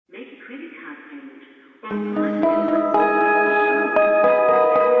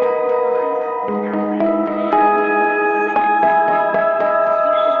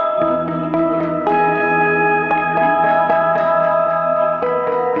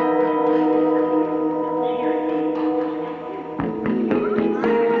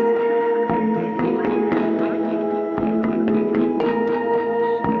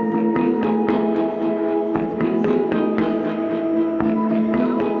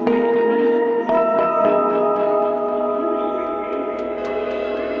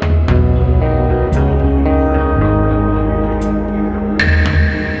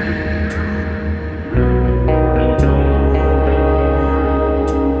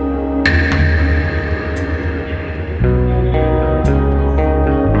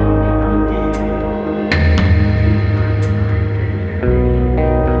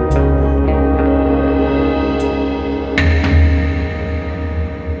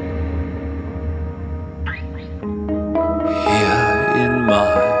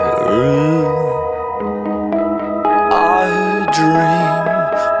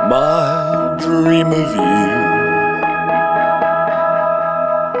My dream of you.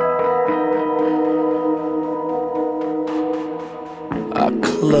 I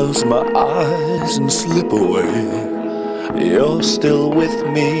close my eyes and slip away. You're still with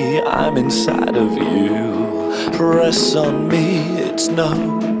me, I'm inside of you. Press on me, it's no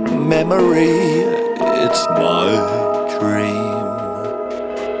memory, it's my dream.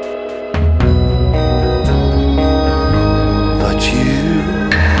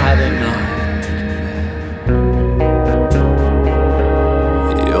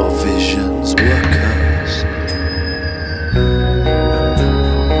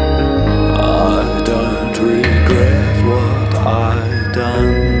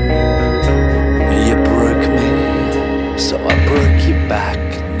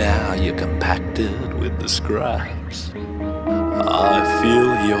 Now you're compacted with the scraps. I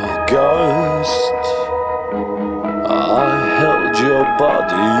feel your ghost. I held your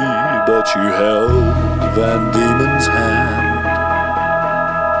body, but you held Van Diemen's hand.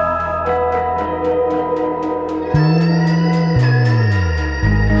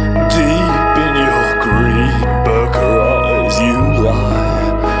 Deep in your green burger eyes you lie,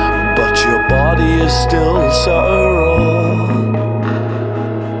 but your body is still so raw.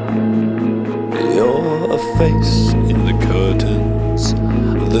 You're a face in the curtains,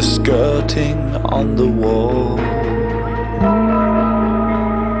 the skirting on the wall.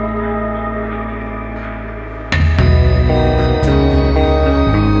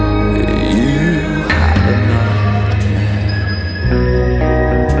 You had a nightmare.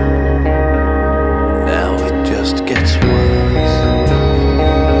 Now it just gets worse.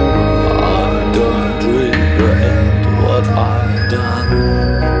 I don't regret what I've done.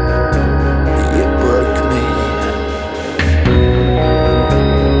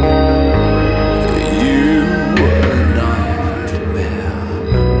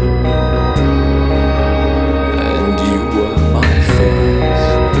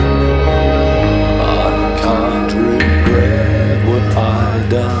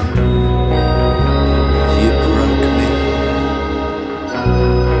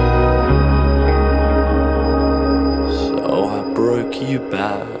 You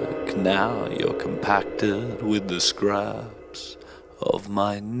back, now you're compacted with the scraps of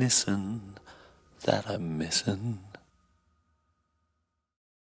my Nissan that I'm missing.